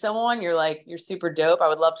meet someone, you're like, you're super dope, I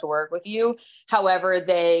would love to work with you. However,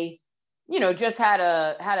 they, just had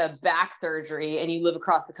a back surgery and you live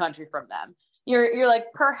across the country from them. You're like,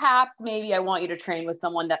 perhaps maybe I want you to train with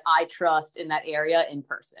someone that I trust in that area in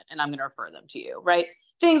person, and I'm going to refer them to you, right?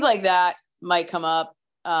 Things like that might come up.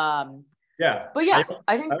 Yeah. But yeah,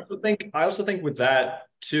 I also think with that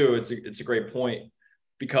too, it's a great point,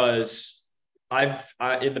 because I've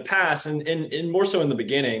in the past and more so in the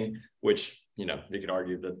beginning, which, you could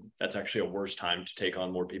argue that that's actually a worse time to take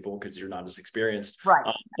on more people because you're not as experienced. Right.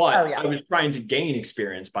 But I was trying to gain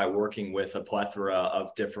experience by working with a plethora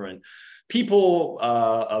of different people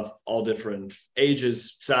of all different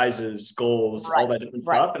ages, sizes, goals, all that different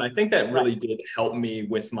stuff. And I think that really did help me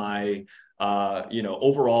with my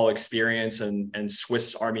overall experience and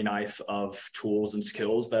Swiss Army knife of tools and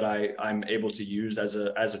skills that I'm able to use as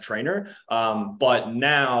a trainer. But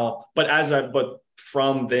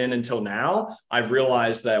from then until now, I've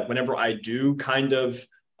realized that whenever I do kind of,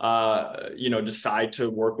 decide to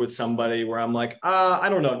work with somebody where I'm like, I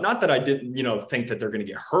don't know, not that I didn't, think that they're going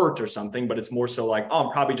to get hurt or something, but it's more so like, oh,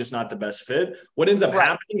 I'm probably just not the best fit. What ends up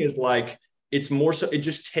happening is like, it's more so, it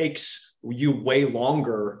just takes you way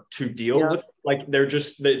longer to deal with. Like,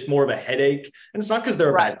 it's more of a headache, and it's not because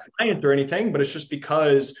they're a bad client or anything, but it's just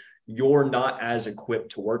because you're not as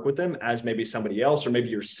equipped to work with them as maybe somebody else, or maybe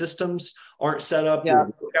your systems aren't set up,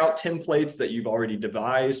 your workout templates that you've already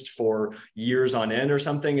devised for years on end or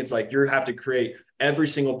something. It's like you have to create every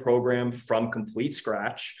single program from complete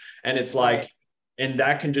scratch. And it's like, and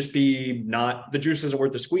that can just be not, the juice isn't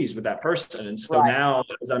worth the squeeze with that person. And so now,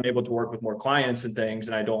 as I'm able to work with more clients and things,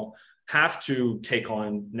 and I don't have to take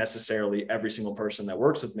on necessarily every single person that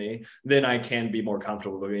works with me, then I can be more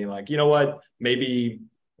comfortable being like, you know what, maybe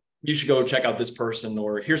you should go check out this person,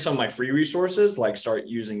 or here's some of my free resources, like start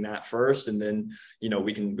using that first. And then,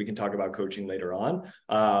 we can talk about coaching later on.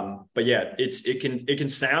 But yeah, it can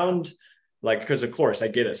sound like, because of course I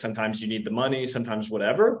get it. Sometimes you need the money, sometimes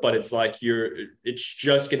whatever, but it's like it's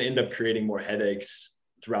just going to end up creating more headaches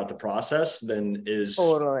throughout the process than is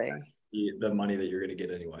the money that you're going to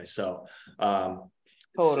get anyway. So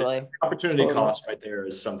opportunity cost right there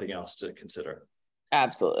is something else to consider.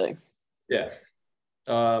 Absolutely. Yeah.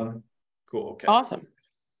 Cool. Okay. Awesome.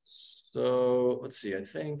 So let's see, I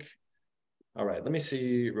think, all right, let me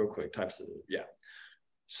see real quick types of,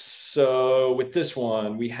 So with this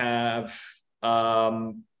one, we have,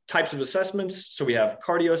 types of assessments. So we have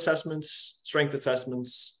cardio assessments, strength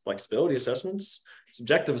assessments, flexibility assessments,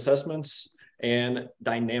 subjective assessments, and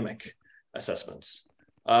dynamic assessments.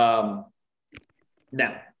 Now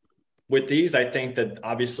with these, I think that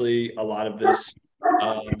obviously a lot of this,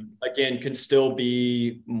 again, can still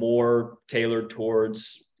be more tailored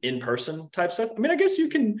towards in-person type stuff. I mean, I guess you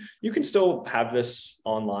can still have this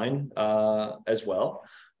online as well.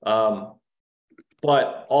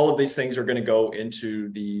 But all of these things are going to go into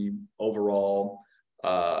the overall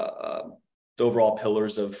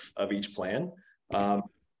pillars of each plan.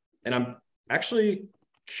 And I'm actually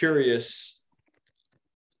curious,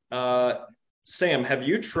 Sam, have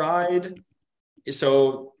you tried,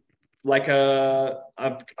 like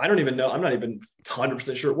I don't even know. I'm not even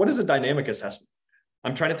 100% sure. What is a dynamic assessment?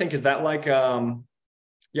 I'm trying to think. Is that like,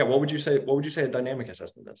 what would you say? What would you say a dynamic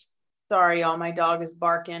assessment is? Sorry, y'all. My dog is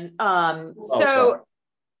barking. No.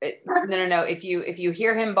 If you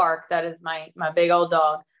hear him bark, that is my big old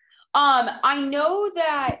dog. I know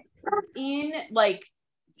that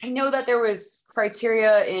there was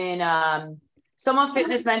criteria in some of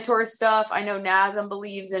Fitness Mentor stuff. I know NASM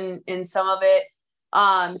believes in some of it.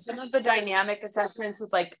 Some of the dynamic assessments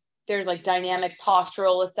with there's dynamic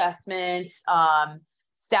postural assessments,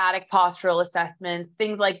 static postural assessments,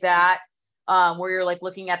 things like that, where you're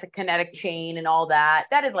looking at the kinetic chain and all that.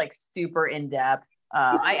 That is super in depth.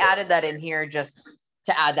 I added that in here just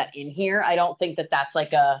to add that in here. I don't think that that's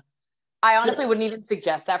I honestly wouldn't even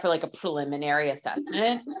suggest that for a preliminary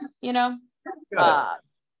assessment,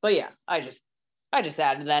 but yeah, I just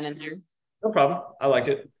added that in there. No problem. I like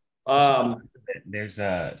it. There's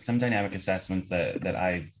some dynamic assessments that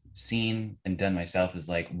I've seen and done myself is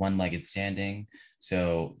one-legged standing.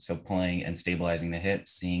 So pulling and stabilizing the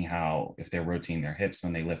hips, seeing how, if they're rotating their hips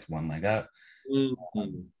when they lift one leg up.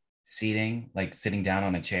 Mm-hmm. Seating, sitting down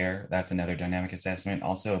on a chair, that's another dynamic assessment.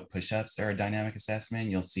 Also push-ups are a dynamic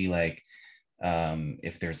assessment. You'll see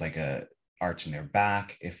if there's a arch in their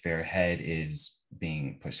back, if their head is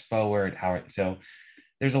being pushed forward, so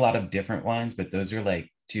there's a lot of different ones, but those are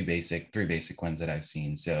three basic ones that I've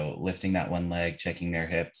seen. So lifting that one leg, checking their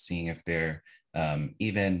hips, seeing if they're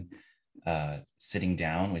even sitting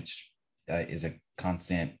down, which is a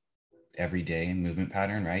constant everyday movement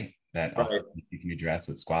pattern, right? That often you can address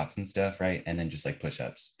with squats and stuff, right? And then just like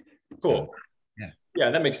push-ups. Cool. So,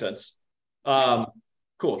 yeah, that makes sense.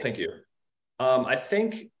 Cool, thank you. I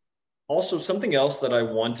think also something else that I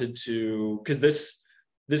wanted to, because this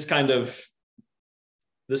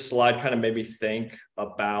slide kind of made me think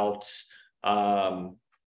about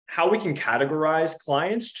how we can categorize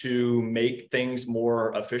clients to make things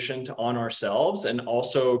more efficient on ourselves, and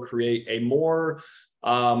also create a more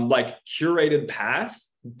like curated path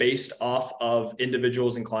based off of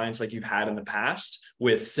individuals and clients like you've had in the past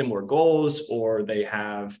with similar goals, or they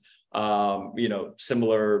have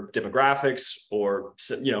similar demographics, or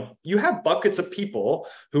you have buckets of people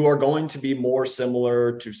who are going to be more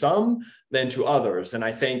similar to some than to others. And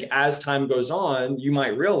I think as time goes on, you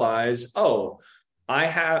might realize,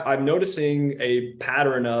 I'm noticing a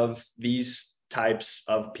pattern of these types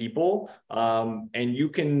of people, and you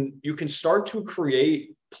can start to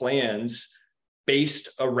create plans based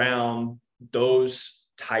around those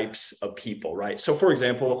types of people, right? So for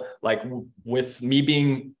example, like with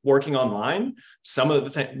me working online,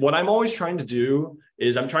 what I'm always trying to do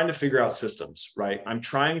is I'm trying to figure out systems, right? I'm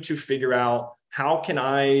trying to figure out how can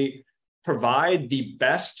I provide the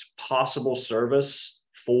best possible service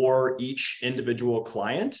for each individual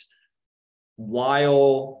client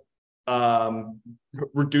while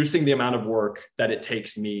reducing the amount of work that it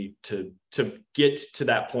takes me to get to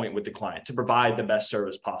that point with the client, to provide the best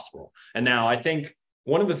service possible. And now I think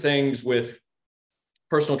one of the things with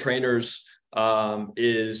personal trainers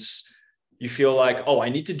is you feel like, I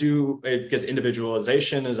need to do it, because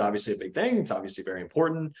individualization is obviously a big thing. It's obviously very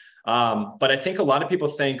important. But I think a lot of people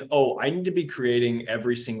think, I need to be creating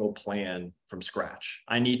every single plan from scratch.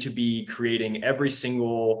 I need to be creating every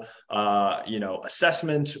single,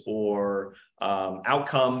 assessment or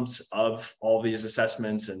outcomes of all these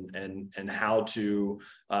assessments, and how to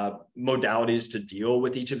modalities to deal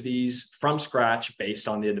with each of these from scratch based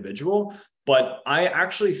on the individual. But I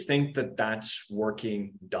actually think that that's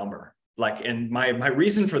working dumber. And my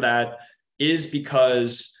reason for that is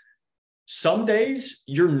because some days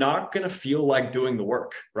you're not going to feel like doing the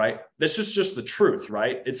work, right? This is just the truth,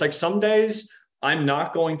 right? It's like some days I'm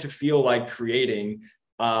not going to feel like creating,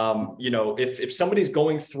 if somebody's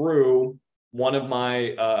going through one of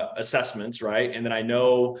my assessments, right? And then I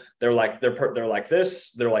know they're like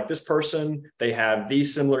this person, they have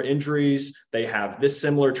these similar injuries, they have this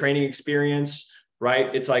similar training experience,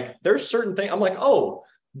 right? It's like, there's certain things I'm like,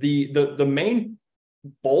 the main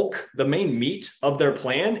bulk, the main meat of their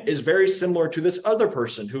plan is very similar to this other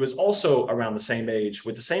person who is also around the same age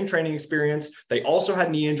with the same training experience. They also had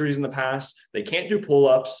knee injuries in the past. They can't do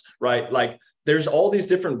pull-ups, right? Like there's all these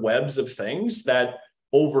different webs of things that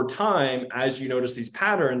over time, as you notice these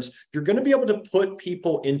patterns, you're going to be able to put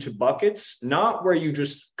people into buckets, not where you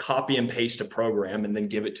just copy and paste a program and then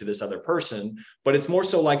give it to this other person, but it's more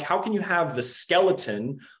so like, how can you have the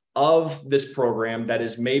skeleton of this program that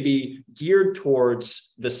is maybe geared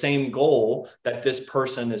towards the same goal that this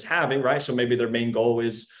person is having, right? So maybe their main goal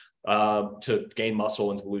is to gain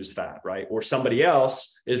muscle and to lose fat, right? Or somebody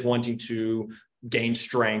else is wanting to gain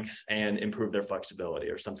strength and improve their flexibility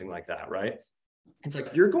or something like that, right? It's like,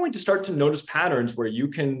 you're going to start to notice patterns where you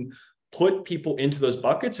can put people into those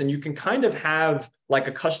buckets, and you can kind of have like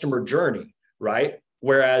a customer journey, right?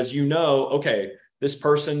 Whereas, okay, this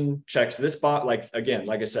person checks this box. Like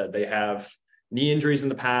I said, they have knee injuries in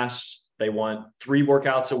the past. They want 3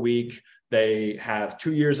 workouts a week. They have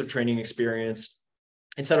 2 years of training experience,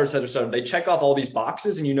 et cetera, et cetera, et cetera. They check off all these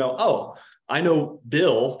boxes, and I know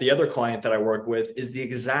Bill, the other client that I work with, is the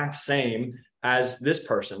exact same as this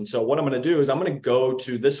person. So what I'm going to do is I'm going to go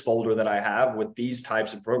to this folder that I have with these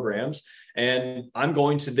types of programs, and I'm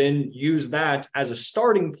going to then use that as a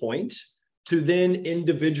starting point to then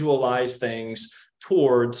individualize things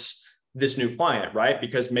towards this new client, right?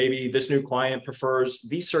 Because maybe this new client prefers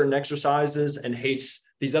these certain exercises and hates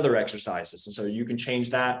these other exercises. And so you can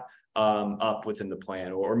change that up within the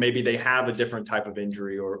plan, or maybe they have a different type of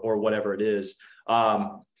injury or whatever it is.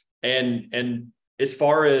 And as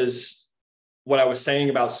far as what I was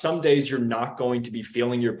saying about some days you're not going to be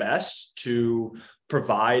feeling your best to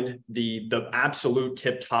provide the absolute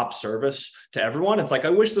tip-top service to everyone. It's like,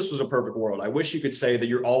 I wish this was a perfect world. I wish you could say that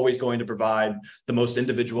you're always going to provide the most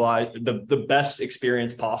individualized, the best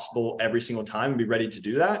experience possible every single time, and be ready to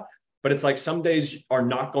do that. But it's like, some days are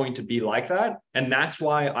not going to be like that. And that's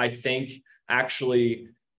why I think actually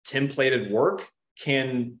templated work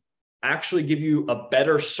can actually give you a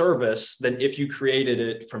better service than if you created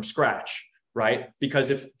it from scratch, right? Because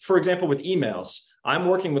if, for example, with emails, I'm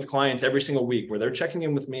working with clients every single week where they're checking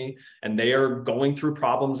in with me and they are going through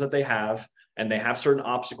problems that they have, and they have certain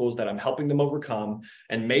obstacles that I'm helping them overcome.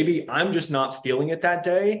 And maybe I'm just not feeling it that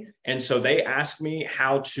day. And so they ask me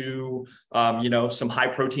how to, some high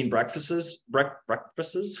protein breakfasts.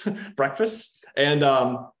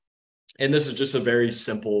 And this is just a very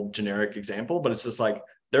simple, generic example, but it's just like,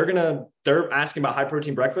 they're asking about high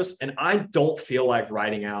protein breakfast. And I don't feel like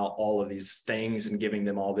writing out all of these things and giving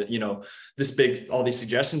them all the, all these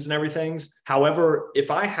suggestions and everything. However,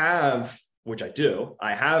 if I have, which I do,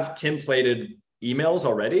 I have templated emails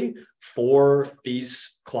already for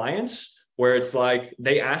these clients where it's like,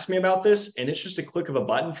 they ask me about this and it's just a click of a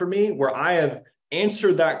button for me where I have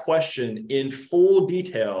answered that question in full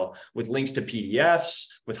detail with links to PDFs,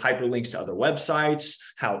 with hyperlinks to other websites,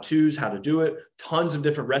 how-tos, how to do it, tons of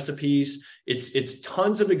different recipes. It's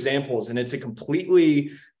tons of examples, and it's a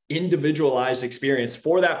completely individualized experience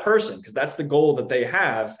for that person because that's the goal that they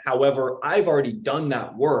have. However, I've already done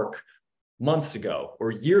that work months ago or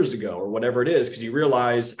years ago or whatever it is, because you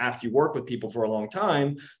realize after you work with people for a long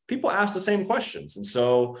time, people ask the same questions. And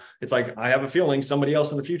so it's like, I have a feeling somebody else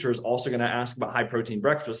in the future is also going to ask about high protein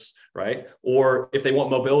breakfasts, right? Or if they want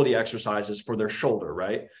mobility exercises for their shoulder,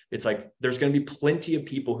 right? It's like, there's going to be plenty of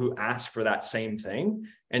people who ask for that same thing.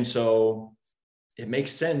 And so it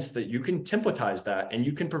makes sense that you can templatize that and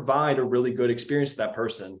you can provide a really good experience to that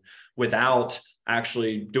person without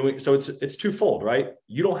actually doing. So it's twofold, right?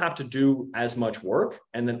 You don't have to do as much work.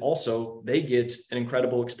 And then also they get an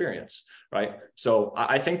incredible experience, right? So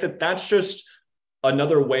I think that that's just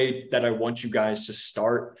another way that I want you guys to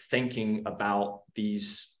start thinking about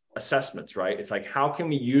these assessments, right? It's like, how can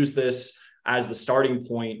we use this as the starting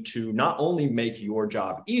point to not only make your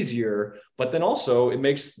job easier, but then also it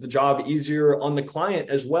makes the job easier on the client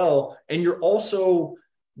as well. And you're also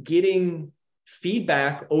getting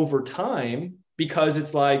feedback over time, because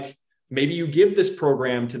it's like, maybe you give this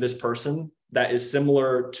program to this person that is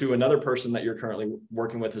similar to another person that you're currently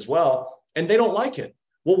working with as well, and they don't like it.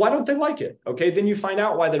 Well, why don't they like it? Okay, then you find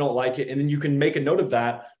out why they don't like it. And then you can make a note of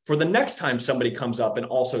that for the next time somebody comes up and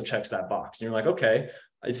also checks that box. And you're like, okay,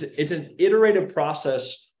 it's an iterative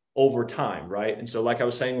process over time, right? And so like I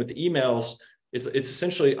was saying with the emails, it's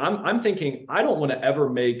essentially, I'm thinking, I don't want to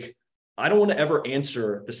ever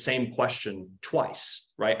answer the same question twice,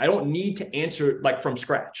 right? I don't need to answer like from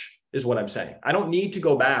scratch is what I'm saying. I don't need to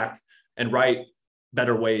go back and write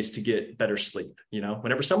better ways to get better sleep.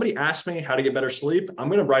 Whenever somebody asks me how to get better sleep, I'm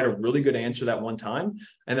going to write a really good answer that one time,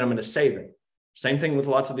 and then I'm going to save it. Same thing with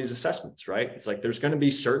lots of these assessments, right? It's like, there's going to be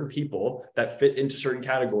certain people that fit into certain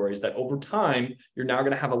categories that over time, you're now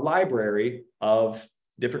going to have a library of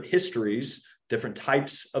different histories, different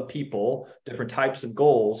types of people, different types of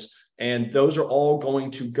goals. And those are all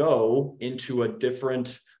going to go into a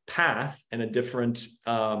different path and a different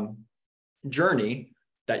journey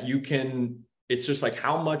that you can. It's just like,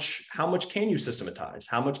 how much can you systematize?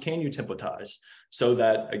 How much can you templatize? So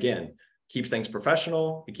that, again, keeps things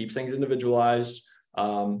professional, it keeps things individualized,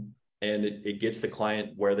 and it gets the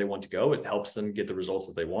client where they want to go. It helps them get the results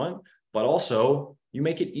that they want, but also you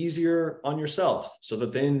make it easier on yourself so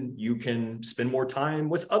that then you can spend more time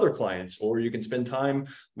with other clients, or you can spend time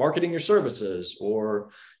marketing your services,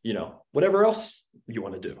 or, whatever else you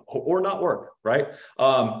want to do, or not work, right?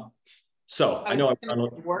 So I know a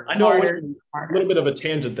little bit of a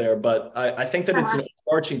tangent there, but I think that it's an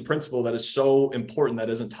overarching principle that is so important that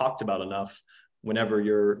isn't talked about enough whenever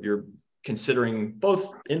you're considering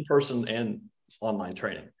both in-person and online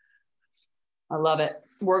training. I love it.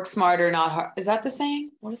 Work smarter, not hard. Is that the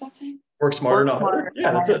saying? What is that saying? Work smarter, not harder.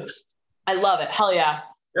 Yeah, that's it. I love it. Hell yeah.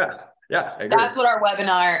 Yeah. I agree. That's what our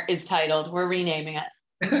webinar is titled. We're renaming it.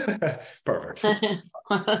 Perfect.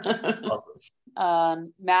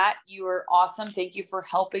 Awesome. Matt, you were awesome. Thank you for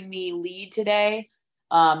helping me lead today.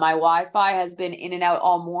 My Wi-Fi has been in and out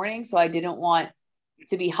all morning, so I didn't want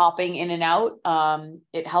to be hopping in and out.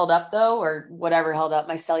 It held up though, or whatever held up.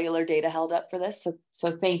 My cellular data held up for this.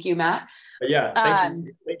 So thank you, Matt. Yeah.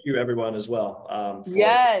 Thank you everyone as well.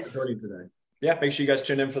 For joining today. Yeah. Make sure you guys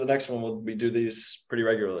tune in for the next one. We do these pretty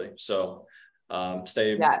regularly. So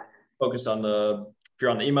stay focused on if you're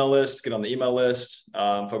on the email list, get on the email list,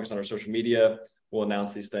 focus on our social media. We'll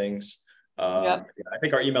announce these things. I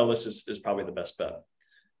think our email list is probably the best bet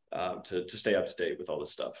to stay up to date with all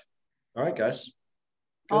this stuff. All right, guys.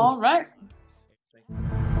 Good. All right.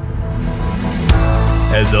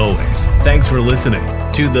 As always, thanks for listening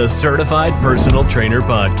to the Certified Personal Trainer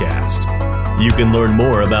Podcast. You can learn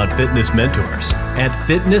more about Fitness Mentors at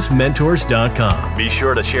fitnessmentors.com. Be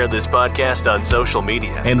sure to share this podcast on social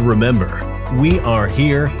media. And remember, we are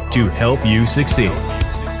here to help you succeed.